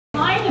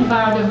in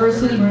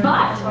biodiversity,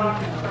 but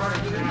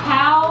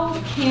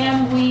how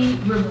can we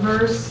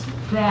reverse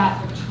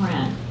that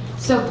trend?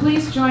 So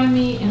please join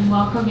me in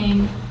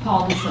welcoming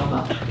Paul De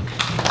Silva.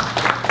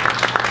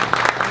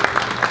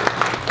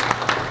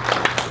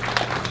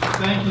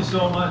 Thank you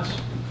so much.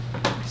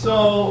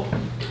 So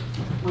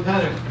we've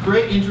had a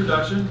great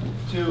introduction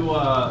to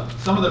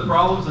some of the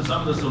problems and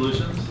some of the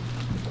solutions.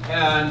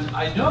 And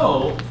I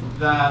know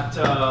that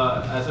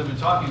as I've been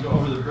talking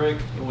over the break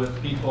with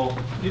people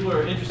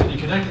are interested in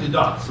connecting the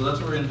dots. So that's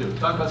what we're going to do.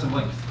 Talk about some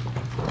links.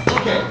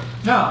 Okay,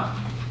 now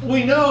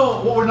we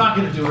know what we're not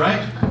going to do, right?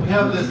 We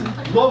have this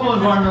global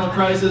environmental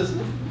crisis.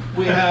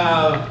 We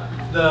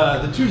have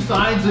the two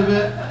sides of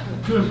it,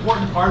 two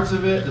important parts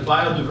of it, the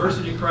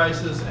biodiversity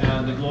crisis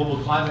and the global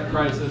climate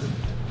crisis.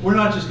 We're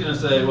not just going to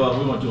say, well,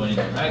 we won't do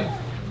anything, right?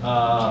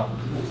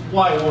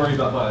 Why worry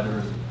about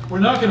biodiversity? We're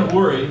not going to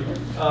worry.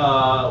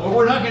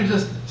 We're not going to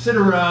just sit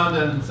around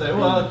and say,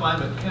 well, the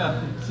climate,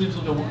 yeah, it seems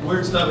like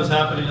weird stuff is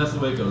happening, that's the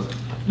way it goes.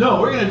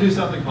 No, we're going to do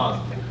something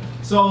positive.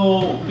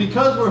 So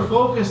because we're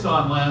focused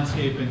on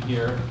landscaping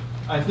here,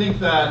 I think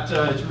that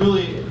it's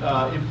really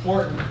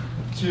important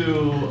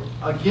to,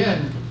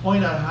 again,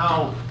 point out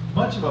how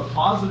much of a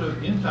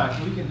positive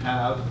impact we can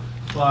have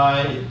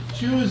by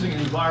choosing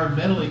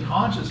environmentally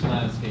conscious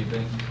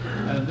landscaping,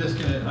 and this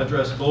can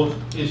address both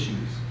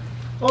issues.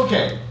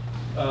 Okay,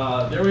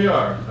 there we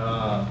are.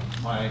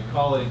 My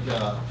colleague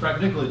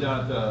Frank Nicolai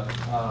down at the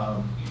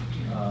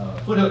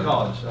Foothill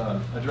College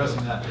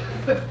addressing that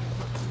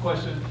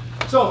question.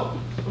 So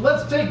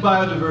let's take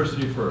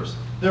biodiversity first.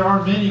 There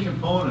are many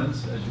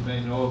components, as you may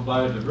know, of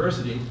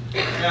biodiversity,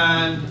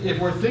 and if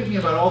we're thinking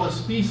about all the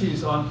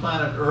species on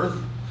planet Earth,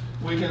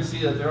 we can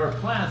see that there are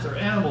plants, there are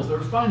animals, there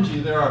are fungi,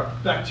 there are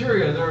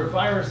bacteria, there are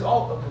viruses,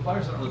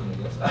 viruses aren't living, I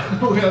guess.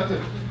 We have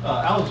to,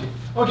 algae.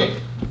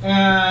 Okay,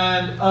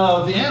 and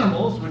the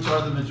animals, which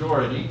are the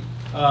majority,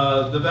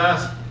 the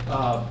vast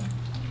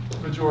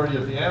majority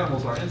of the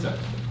animals are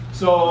insects.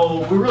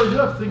 So we really do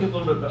have to think a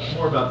little bit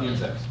more about the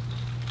insects.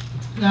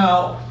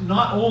 Now,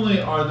 not only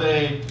are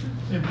they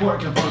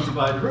important components of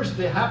biodiversity,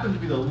 they happen to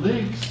be the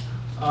links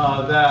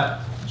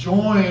that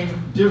join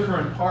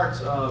different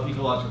parts of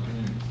ecological communities.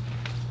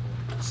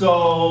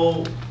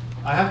 So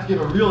I have to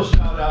give a real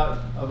shout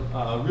out,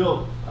 a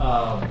real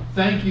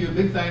thank you,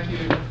 big thank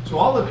you to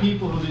all the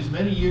people who these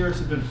many years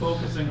have been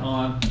focusing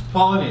on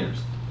pollinators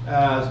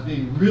as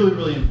being really,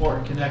 really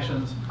important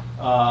connections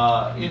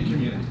in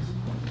communities.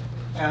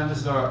 And this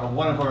is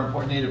one of our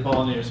important native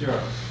pollinators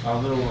here,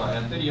 our little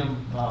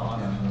Anthidium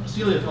on a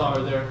Celia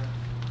flower there.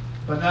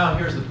 But now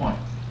here's the point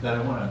that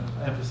I want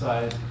to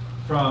emphasize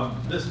from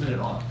this minute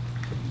on.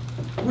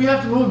 We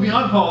have to move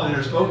beyond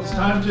pollinators, folks. It's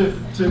time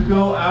to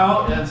go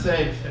out and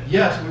say,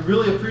 yes, we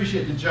really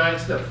appreciate the giant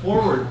step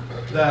forward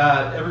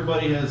that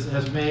everybody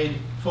has made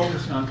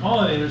focusing on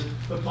pollinators,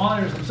 but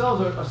pollinators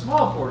themselves are a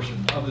small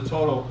portion of the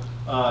total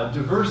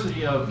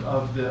diversity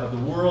of the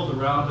world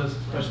around us,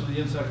 especially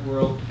the insect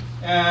world.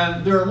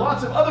 And there are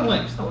lots of other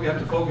links that we have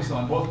to focus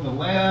on, both in the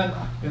land,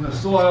 in the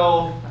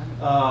soil,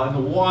 in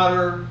the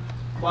water.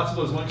 Lots of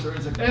those links are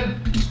insect. And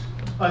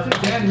I think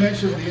Dan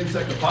mentioned the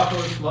insect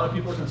apocalypse. A lot of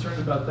people are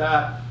concerned about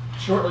that.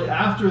 Shortly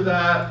after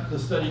that, the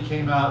study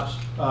came out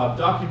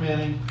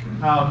documenting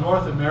how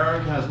North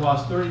America has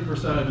lost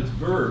 30% of its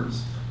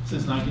birds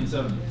since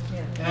 1970.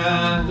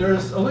 And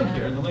there's a link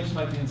here, and the links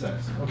might be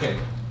insects. Okay,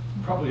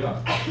 probably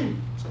are.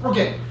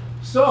 Okay,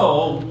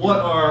 so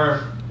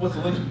what's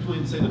the links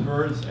between, say, the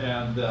birds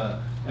and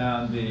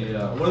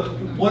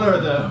what are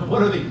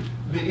the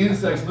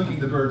insects linking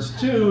the birds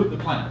to the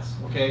plants?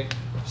 Okay.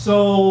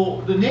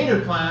 So the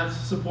native plants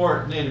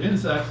support native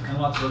insects and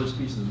lots of other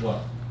species as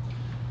well.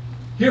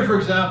 Here, for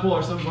example,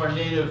 are some of our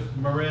native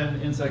marine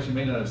insects you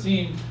may not have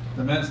seen.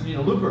 The Manzanita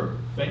looper,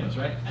 famous,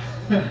 right?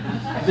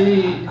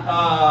 The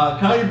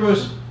coyote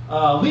bush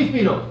leaf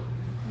beetle,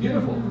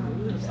 beautiful.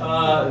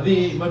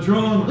 The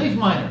madrone leaf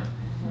miner.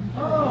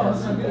 Oh,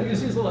 that's not good. You can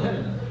see his little head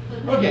in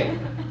there. Okay.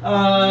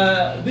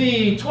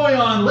 The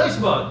Toyon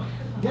lacebug.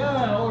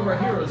 Yeah, all of our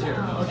heroes here.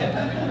 Okay.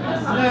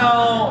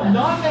 Now,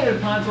 non-native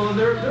plants, although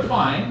they're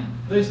fine,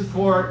 they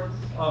support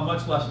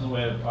much less in the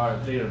way of our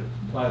native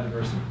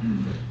biodiversity.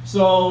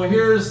 So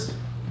here's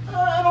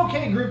an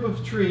okay group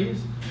of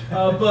trees,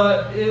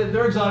 but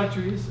they're exotic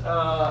trees,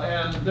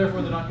 and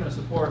therefore they're not going to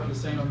support the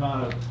same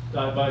amount of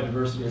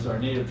biodiversity as our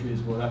native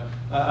trees would.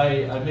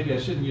 Maybe I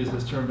shouldn't use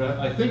this term, but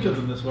I think of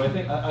them this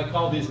way. I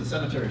call these the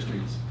cemetery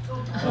streets.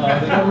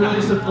 They don't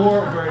really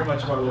support very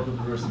much of our local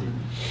diversity.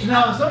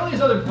 Now, some of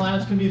these other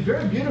plants can be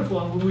very beautiful,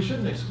 and we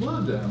shouldn't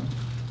exclude them,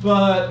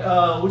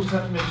 but we just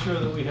have to make sure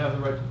that we have the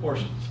right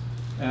proportions.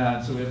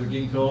 And so we have a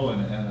ginkgo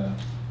and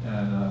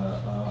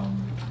a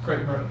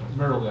crepe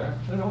myrtle there.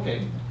 They're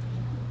okay.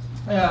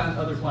 And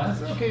other plants,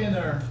 they're okay in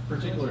their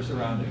particular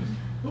surroundings.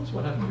 Oops,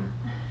 what happened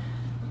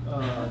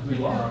here? We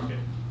lost.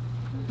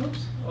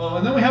 Oops. Oh,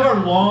 and then we have our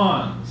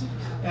lawns.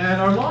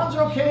 And our lawns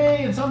are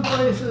okay in some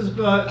places,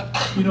 but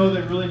you know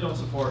they really don't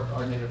support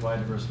our native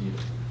biodiversity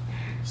either.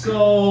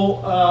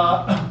 So,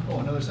 oh,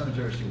 another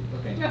cemetery street.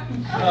 Okay.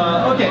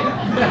 Okay.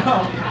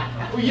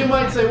 Now, you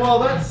might say, well,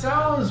 that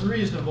sounds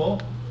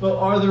reasonable, but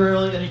are there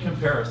really any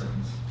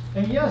comparisons?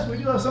 And yes, we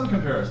do have some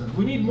comparisons.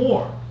 We need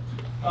more.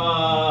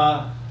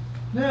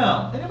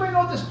 Now, anybody know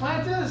what this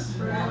plant is?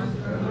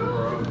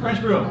 French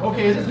broom.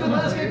 Okay, is this good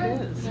landscaping?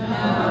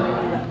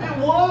 It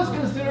was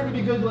considered to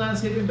be good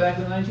landscaping back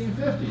in the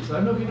 1950s. I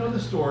don't know if you know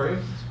the story.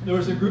 There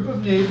was a group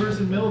of neighbors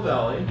in Mill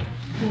Valley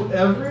who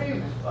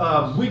every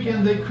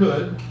weekend they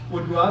could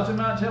would go out to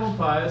Mount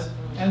Tamalpais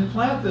and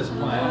plant this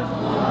plant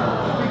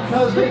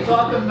because they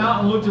thought the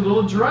mountain looked a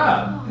little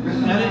drab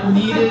and it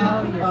needed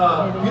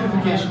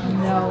beautification.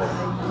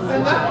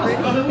 And that was,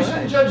 I mean, we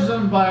shouldn't judge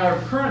them by our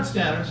current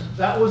standards.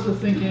 That was the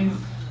thinking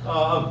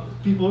of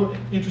people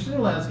interested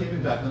in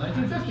landscaping back in the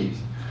 1950s.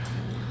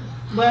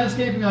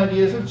 Landscaping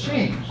ideas have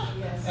changed.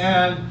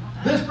 And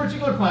this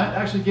particular plant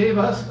actually gave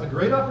us a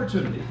great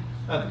opportunity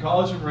at the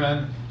College of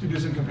Marin to do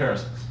some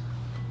comparisons.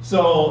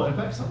 So, in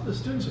fact, some of the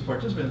students who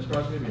participated in this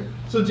project may be here.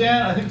 So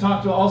Dan, I think,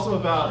 talked also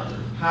about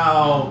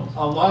how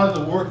a lot of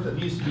the work that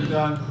needs to be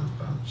done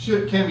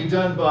can be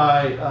done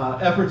by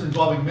efforts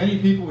involving many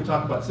people. We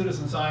talked about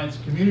citizen science,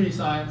 community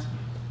science.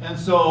 And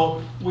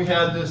so we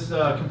had this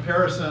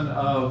comparison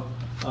of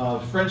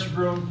French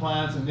broom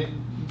plants and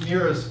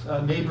nearest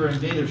neighboring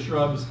native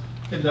shrubs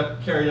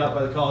carried out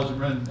by the College of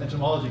Marin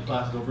entomology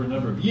classes over a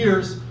number of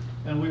years.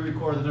 And we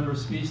recorded the number of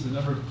species, the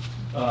number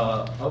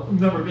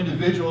of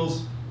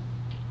individuals.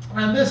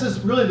 And this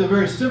is really the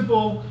very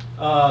simple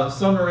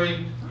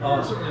summary.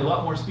 Certainly a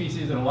lot more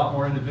species and a lot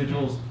more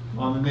individuals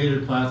on the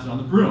native plants and on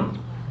the broom.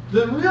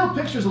 The real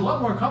picture is a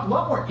lot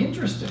more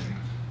interesting.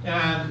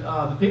 And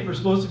the paper is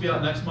supposed to be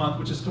out next month,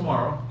 which is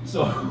tomorrow.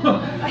 So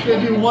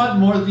if you want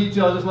more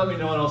detail, just let me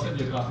know and I'll send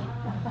you a copy.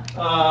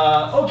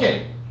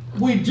 Okay,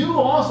 we do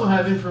also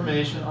have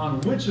information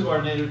on which of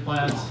our native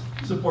plants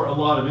support a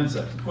lot of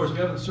insects. Of course, we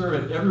haven't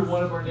surveyed every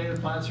one of our native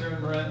plants here in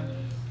Marin,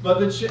 but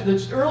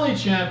the early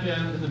champion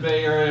in the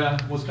Bay Area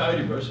was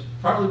coyote bush,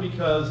 partly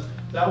because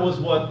that was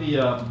what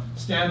the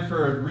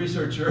Stanford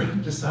researcher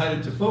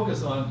decided to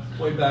focus on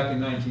way back in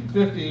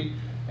 1950,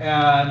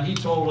 and he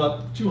totaled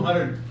up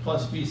 200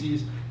 plus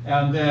species,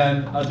 and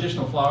then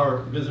additional flower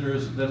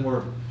visitors, then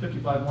were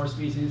 55 more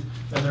species,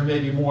 and there may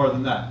be more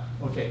than that.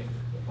 Okay,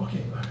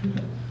 okay.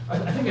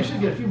 I think I should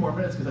get a few more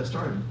minutes because I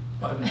started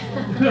 5 minutes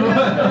late.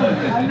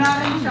 I'm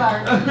not in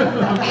charge.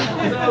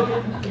 Is that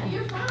okay?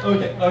 You're fine.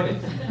 Okay, okay.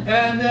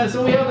 And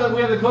so we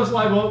have the coast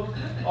live oak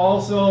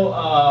also,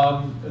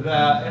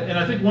 and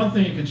I think one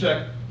thing you can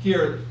check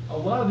here, a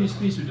lot of these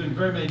species are doing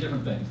very many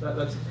different things.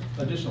 That's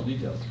additional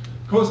details.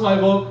 Coast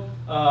live oak,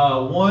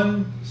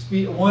 one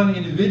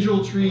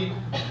individual tree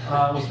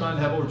was found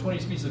to have over 20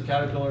 species of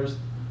caterpillars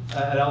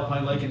at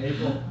Alpine Lake in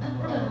April.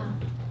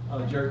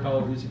 Jared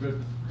Powell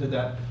did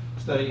that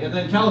study. And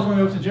then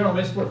California oaks in general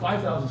may support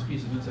 5,000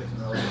 species of insects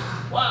in Oregon.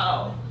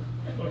 Wow!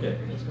 Okay,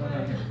 what's going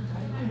on here?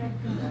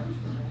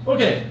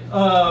 Okay,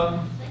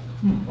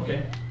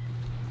 okay.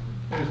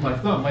 Here's my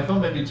thumb. My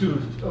thumb may be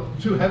too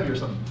heavy or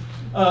something.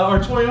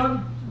 Our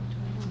toyon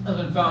has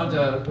been found,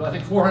 I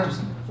think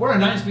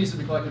 409 species have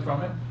been collected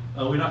from it.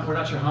 We're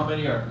not sure how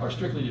many are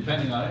strictly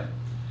depending on it.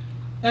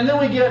 And then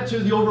we get to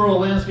the overall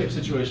landscape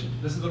situation.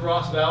 This is the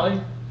Ross Valley.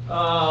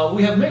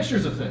 We have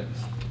mixtures of things.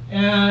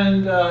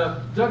 And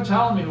Doug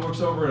Talamy, who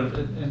works over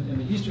in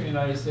the eastern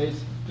United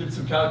States, did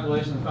some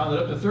calculations and found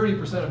that up to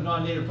 30% of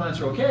non-native plants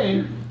are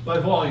okay by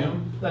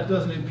volume. That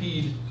doesn't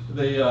impede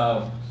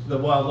the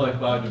wildlife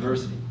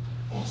biodiversity.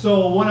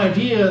 So one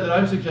idea that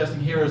I'm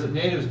suggesting here is that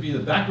natives be the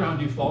background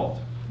default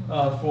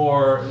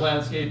for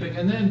landscaping,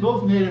 and then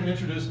both native and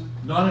introduced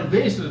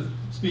non-invasive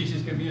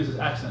species can be used as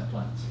accent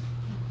plants.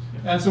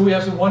 And so we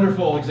have some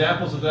wonderful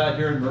examples of that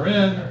here in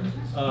Marin.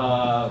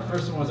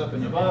 First one was up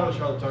in Nevada,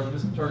 Charlotte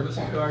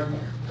Targavissi's garden,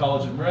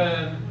 College of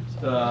Marin,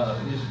 College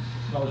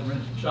of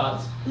Marin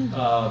shots,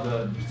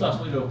 the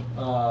Sausalito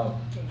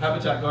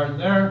habitat garden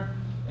there,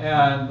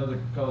 and the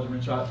College of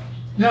Marin shot.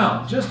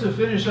 Now, just to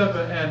finish up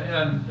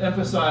and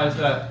emphasize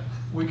that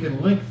we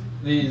can link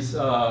these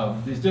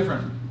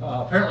different,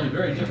 apparently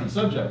very different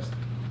subjects.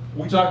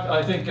 We talked,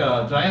 I think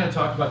Diana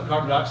talked about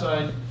carbon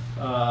dioxide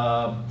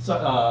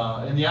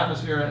in the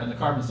atmosphere and the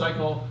carbon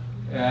cycle.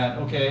 And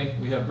okay,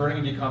 we have burning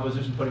and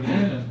decomposition putting it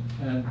in,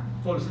 and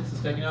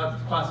photosynthesis taking out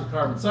the classic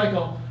carbon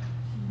cycle.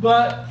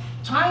 But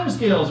time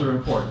scales are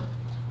important.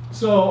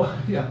 So,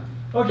 yeah,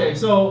 okay,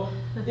 so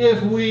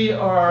if we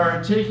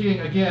are taking,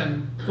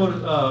 again,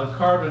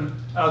 carbon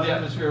out of the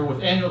atmosphere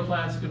with annual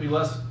plants, it can be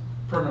less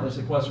permanently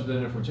sequestered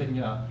than if we're taking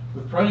it out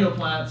with perennial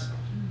plants.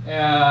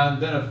 And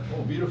then a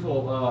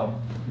beautiful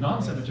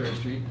non-cemetery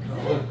street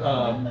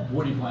with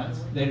woody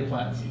plants, native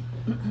plants.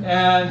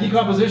 And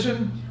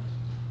decomposition,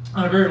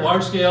 on a very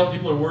large scale,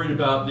 people are worried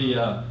about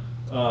the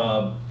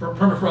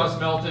permafrost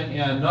melting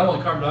and not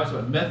only carbon dioxide,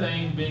 but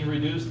methane being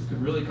reduced. It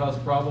could really cause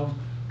a problem.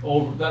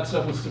 That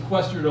stuff was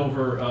sequestered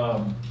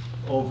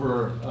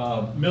over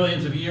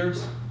millions of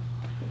years.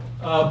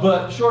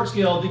 But short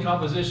scale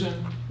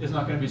decomposition is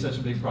not going to be such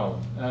a big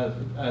problem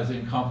as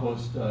in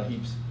compost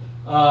heaps.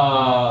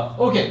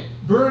 Okay,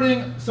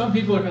 burning, some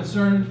people are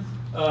concerned,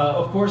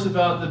 of course,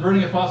 about the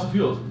burning of fossil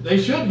fuels.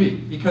 They should be,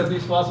 because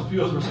these fossil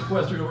fuels were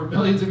sequestered over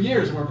millions of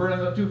years and we're burning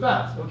them too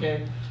fast,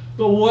 okay?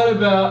 But what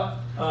about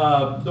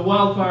the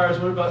wildfires?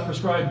 What about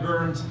prescribed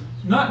burns?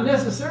 Not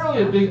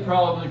necessarily a big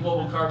problem in the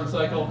global carbon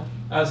cycle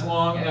as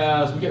long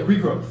as we get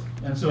regrowth.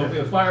 And so if we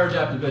have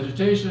fire-adapted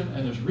vegetation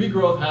and there's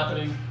regrowth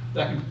happening,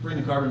 that can bring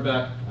the carbon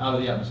back out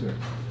of the atmosphere.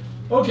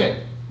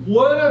 Okay,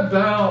 what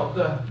about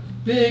the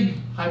big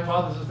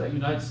hypothesis that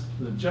unites,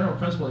 the general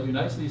principle that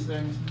unites these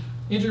things?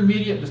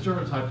 Intermediate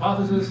disturbance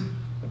hypothesis.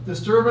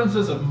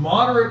 Disturbances of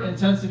moderate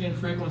intensity and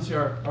frequency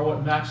are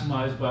what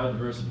maximize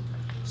biodiversity.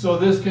 So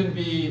this can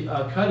be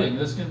cutting,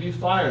 this can be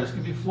fire, this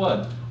can be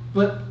flood.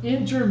 But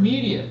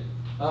intermediate,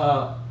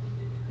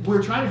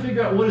 we're trying to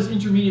figure out what is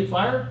intermediate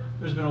fire.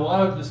 There's been a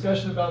lot of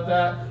discussion about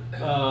that.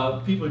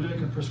 People are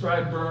doing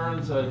prescribed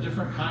burns,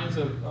 different kinds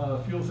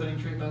of fuel thinning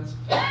treatments.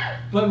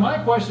 But my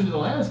question to the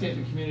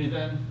landscaping community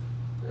then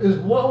is,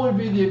 what would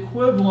be the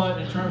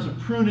equivalent in terms of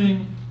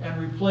pruning and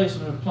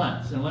replacement of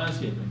plants in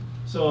landscaping?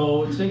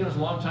 So it's taken us a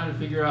long time to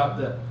figure out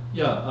that,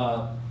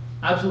 yeah,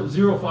 absolute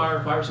zero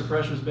fire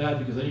suppression is bad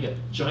because then you get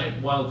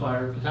giant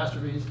wildfire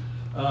catastrophes.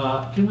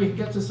 Can we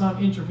get to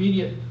some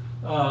intermediate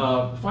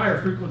fire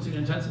frequency and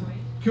intensity?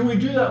 Can we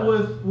do that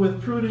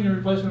with pruning and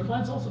replacement of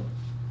plants also?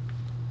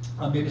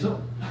 Maybe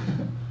so.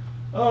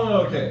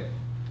 Okay.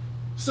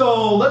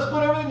 So let's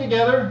put everything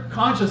together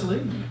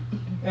consciously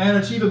and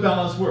achieve a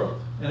balanced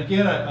world. And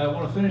again, I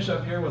want to finish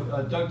up here with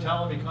Doug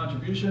Tallamy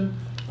contribution.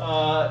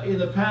 In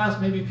the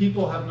past, maybe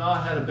people have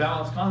not had a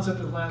balanced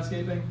concept of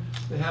landscaping.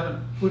 They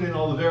haven't put in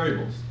all the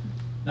variables.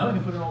 Now we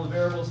can put in all the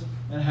variables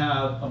and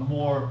have a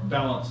more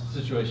balanced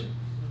situation.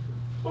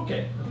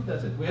 Okay, I think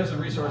that's it. We have some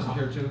resources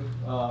here too.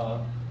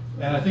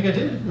 And I think I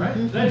did it, right? I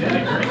did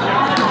a great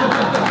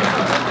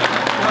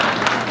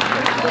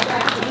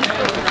job.